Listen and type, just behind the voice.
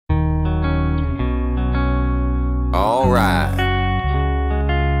Alryte.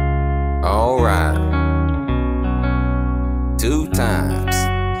 Alryte. Two times.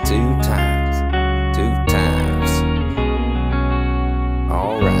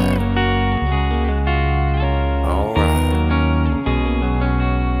 Alryte.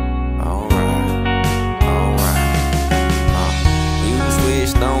 You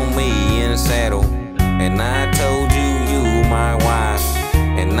switched on me in the saddle, and I told you you were my wife,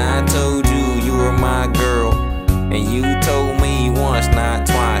 and I told you you were my girl, and you told me once, not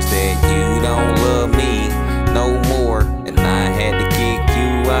twice, that you don't love me no more, and I had to kick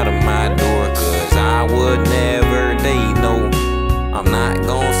you out of my door, cause I would never date, no, I'm not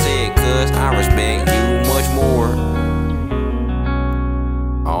gonna say it cause I respect you much more.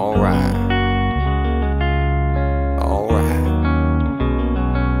 Alryte.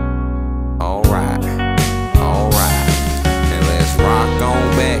 And let's rock on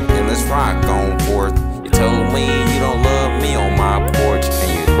back and let's rock on forth. You told me you don't love me on my porch,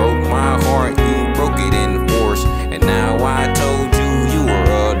 and you broke my heart, you broke it in force, and now I told you you were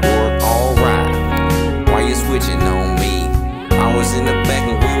a dork. Alryte. Why you switching on me? I was in the back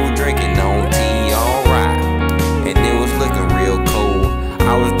and we were drinking on tea. Alryte. And it was looking real cold.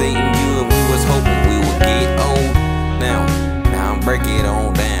 I was dating you and we was hoping we would get old. Now I'm breaking it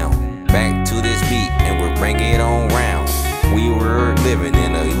on down. Back to this beat and we're bringing it on round. We were living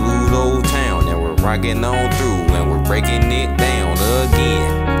in a little old town and we're rocking on through and we're breaking it down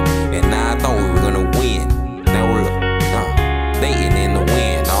again. And I thought we were gonna win. Now we're dating in the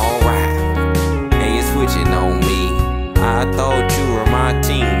wind. Alryte. And you're switching on me. I thought you were my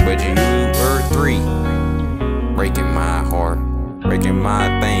team, but you were three. Breaking my heart, breaking my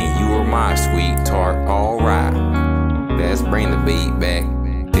thing. You were my sweet tart. Alryte. Let's bring the beat back.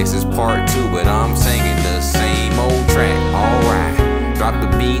 This is part 2, but I'm singing the same old track. Alryte. Drop the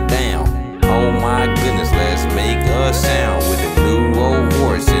beat down. Oh my goodness, let's make a sound with the new old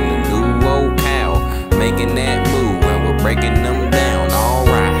horse and the new old cow, making that move and we're breaking them down.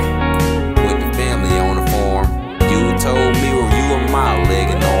 Alryte. With the family on the farm. You told me you were my leg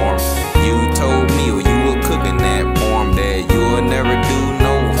and arm. You told me you were cooking that farm that you would never do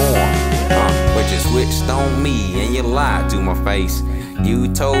no harm. But you switched on me and you lied to my face. You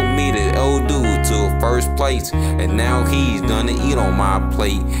told me that old dude took first place, and now he's gonna eat on my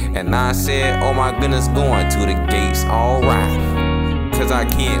plate. And I said, oh my goodness, going to the gates. Alryte. Cause I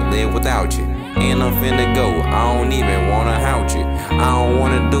can't live without you, and I'm finna go. I don't even wanna hout you. I don't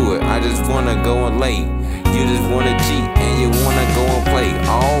wanna do it, I just wanna go and lay. You just wanna cheat and you wanna go and play.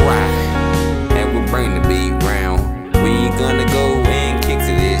 Alryte. And we'll bring the beat round. We gonna go and kick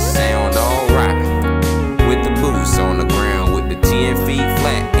to this sound. Alryte. With the boots on the ground, with the 10 feet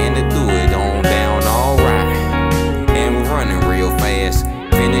flat, and to do it on down. Alryte. And we're running real fast.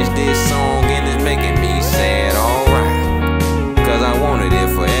 Finish this song and it's making me sad. Alryte. Cause I wanted it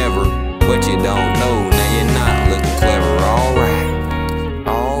forever, but you don't know, now you're not looking clever. Alryte.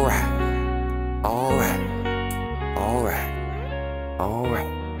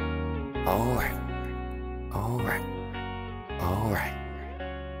 Alryte.